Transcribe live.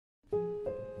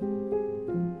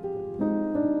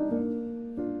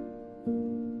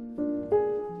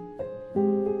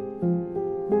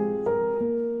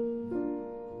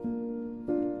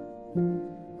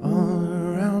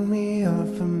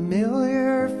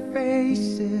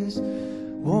faces,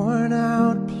 worn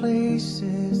out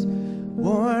places,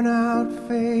 worn out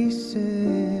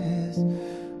faces,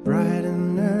 bright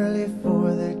and early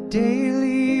for their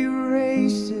daily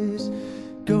races,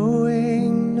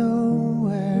 going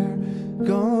nowhere,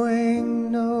 going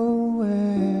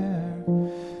nowhere.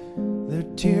 Their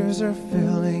tears are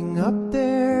filling up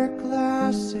their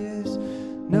glasses,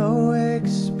 no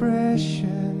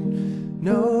expression,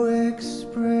 no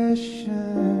expression.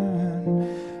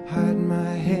 Hide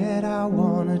my head, I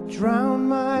wanna drown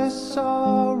my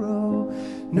sorrow.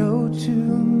 No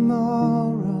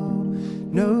tomorrow,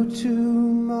 no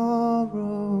tomorrow.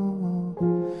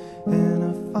 And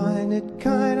I find it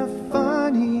kinda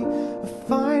funny, I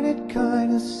find it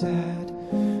kinda sad.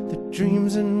 The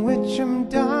dreams in which I'm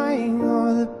dying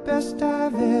are the best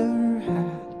I've ever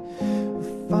had. I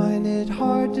find it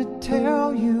hard to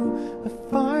tell you, I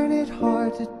find it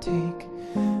hard to take.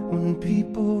 When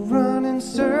people run in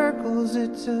circles,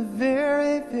 it's a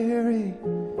very, very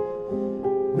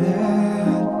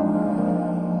mad world.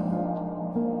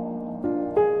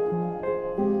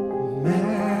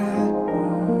 Mad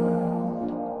world.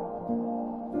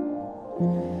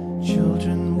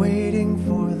 Children waiting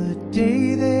for the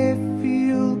day they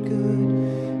feel good.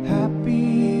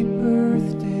 Happy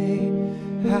birthday,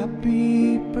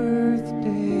 happy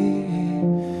birthday.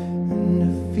 And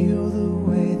to feel the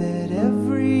way that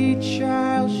every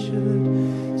child should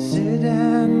sit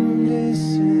and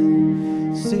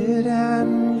listen, sit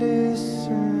and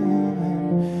listen.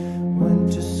 Went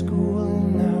to school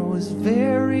and I was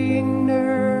very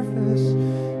nervous.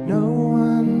 No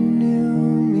one knew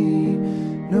me,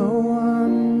 no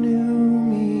one knew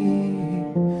me.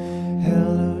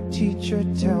 Hello teacher,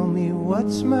 tell me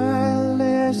what's my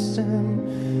lesson.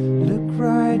 Look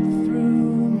right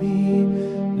through me,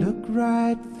 look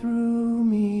right through